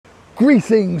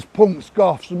Greetings, punks,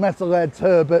 goths, metalheads,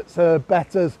 herberts,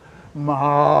 herbetters,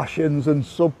 Martians and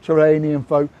subterranean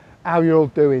folk. How you all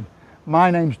doing?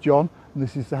 My name's John and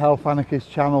this is the Health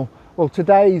Anarchist channel. Well,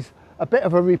 today's a bit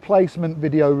of a replacement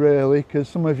video really, because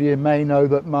some of you may know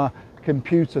that my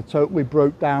computer totally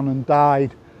broke down and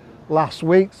died last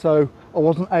week, so I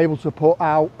wasn't able to put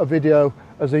out a video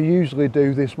as I usually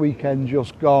do this weekend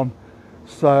just gone.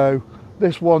 So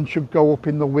this one should go up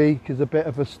in the week as a bit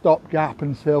of a stopgap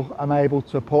until I'm able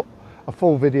to put a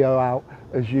full video out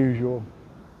as usual.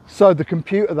 So the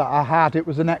computer that I had, it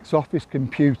was an ex-office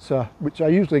computer, which I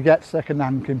usually get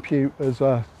second-hand computers.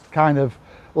 Kind of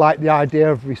like the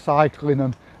idea of recycling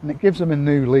them, and it gives them a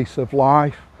new lease of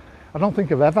life. I don't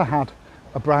think I've ever had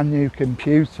a brand new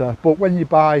computer, but when you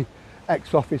buy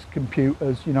ex-office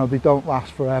computers, you know, they don't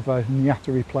last forever and you have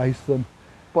to replace them.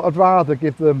 But I'd rather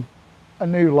give them a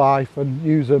new life and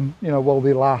use them, you know, while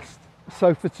they last.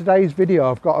 So for today's video,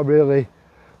 I've got a really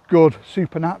good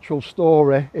supernatural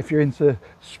story. If you're into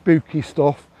spooky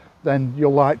stuff, then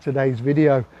you'll like today's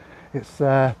video. It's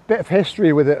a bit of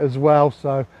history with it as well,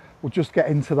 so we'll just get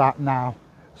into that now.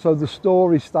 So the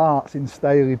story starts in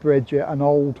Stalybridge, an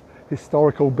old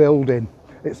historical building.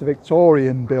 It's a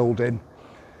Victorian building,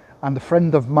 and a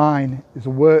friend of mine is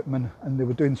a workman, and they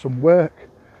were doing some work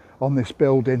on this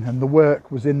building, and the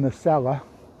work was in the cellar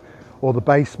or the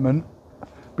basement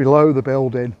below the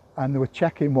building, and they were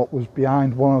checking what was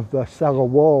behind one of the cellar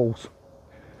walls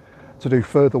to do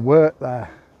further work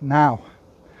there. Now,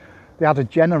 they had a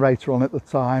generator on at the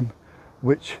time,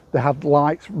 which they had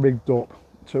lights rigged up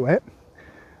to it,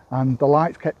 and the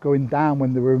lights kept going down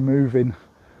when they were removing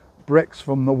bricks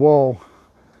from the wall,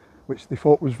 which they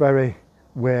thought was very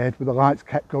weird, but the lights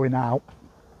kept going out.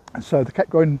 And so they kept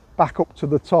going back up to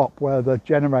the top where the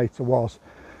generator was,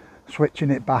 switching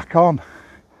it back on.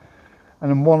 And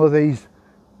in one of these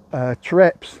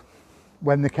trips,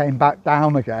 when they came back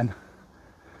down again,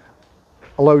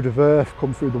 a load of earth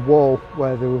come through the wall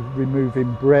where they were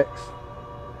removing bricks.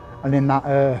 And in that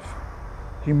earth,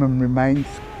 human remains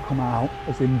come out,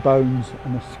 as in bones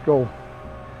and a skull.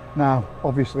 Now,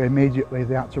 obviously, immediately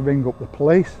they had to ring up the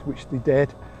police, which they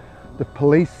did. The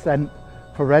police sent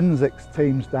forensics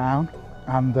teams down,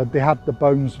 and they had the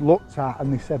bones looked at,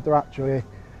 and they said they're actually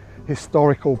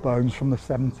historical bones from the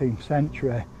 17th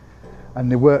century, and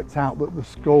they worked out that the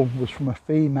skull was from a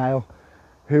female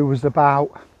who was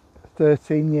about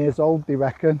 13 years old, they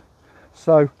reckon.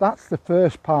 So that's the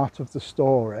first part of the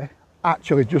story.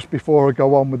 Actually, just before I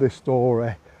go on with this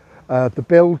story, the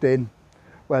building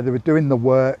where they were doing the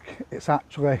work, it's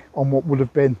actually on what would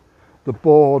have been the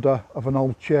border of an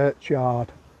old churchyard.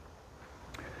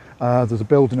 There's a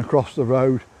building across the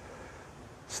road,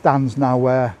 stands now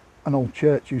where an old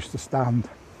church used to stand.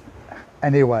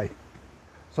 Anyway,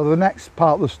 so the next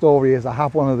part of the story is I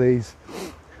have one of these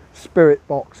spirit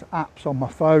box apps on my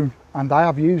phone, and I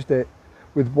have used it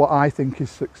with what I think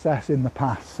is success in the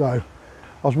past. So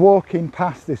I was walking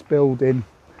past this building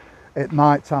at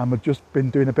night time. I'd just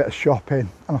been doing a bit of shopping,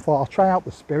 and I thought I'll try out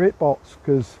the spirit box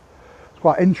because it's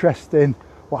quite interesting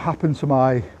what happened to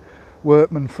my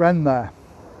workman friend there.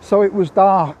 So it was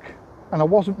dark and I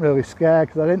wasn't really scared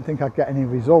because I didn't think I'd get any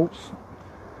results.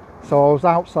 So I was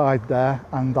outside there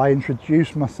and I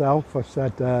introduced myself. I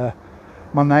said,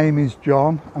 my name is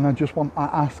John and I just want to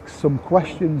ask some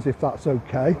questions if that's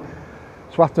okay.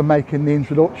 So after making the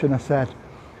introduction, I said,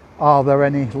 are there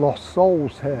any lost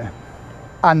souls here?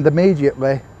 And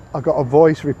immediately I got a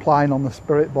voice replying on the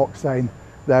spirit box saying,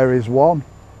 there is one.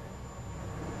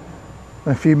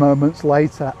 And a few moments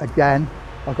later, again,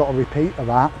 I got a repeat of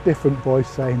that, different voice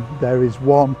saying there is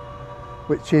one,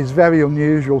 which is very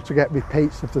unusual to get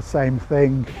repeats of the same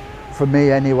thing, for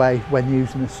me anyway, when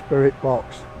using a spirit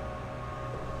box.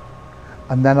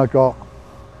 And then I got,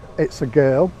 it's a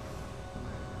girl.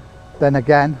 Then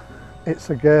again, it's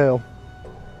a girl,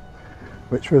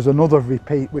 which was another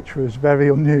repeat, which was very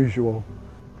unusual.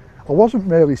 I wasn't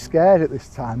really scared at this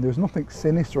time. There was nothing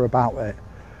sinister about it.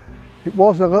 It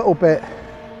was a little bit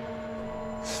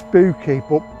spooky,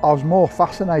 but I was more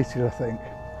fascinated, I think.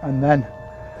 And then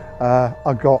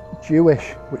I got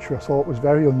Jewish, which I thought was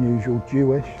very unusual,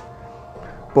 Jewish,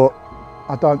 but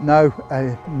I don't know,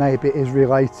 maybe it is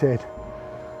related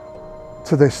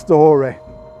to this story.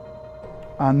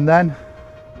 And then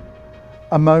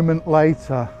a moment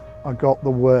later I got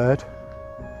the word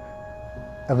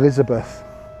Elizabeth,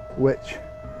 which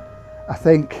I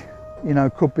think, you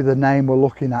know, could be the name we're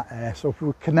looking at here. So if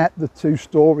we connect the two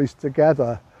stories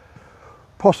together,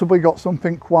 possibly got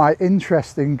something quite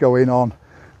interesting going on.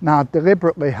 Now, I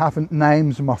deliberately haven't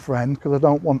named my friend because I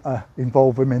don't want to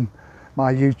involve him in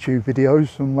my YouTube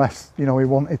videos unless, you know, he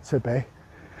wanted to be.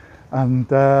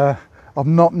 And I've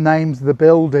not named the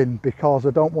building because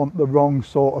I don't want the wrong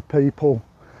sort of people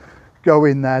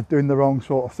going there doing the wrong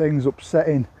sort of things,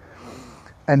 upsetting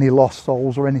any lost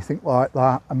souls or anything like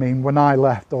that. I mean, when I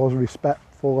left, I was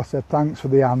respectful. I said thanks for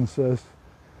the answers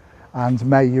and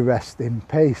may you rest in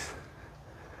peace.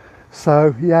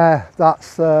 So yeah,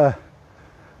 that's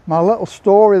my little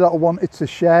story that I wanted to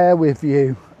share with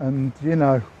you. And you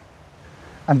know,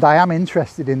 and I am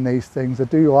interested in these things. I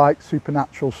do like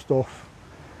supernatural stuff,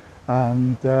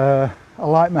 and I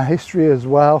like my history as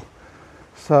well.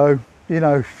 So you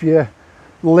know, if you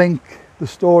link the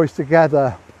stories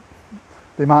together,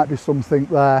 there might be something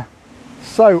there.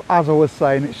 So as I was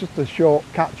saying, it's just a short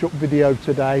catch-up video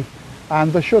today,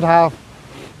 and I should have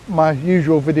my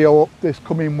usual video up this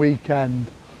coming weekend.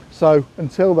 So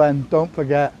until then, don't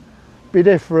forget, be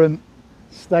different,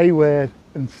 stay weird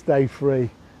and stay free.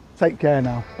 Take care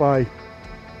now, bye.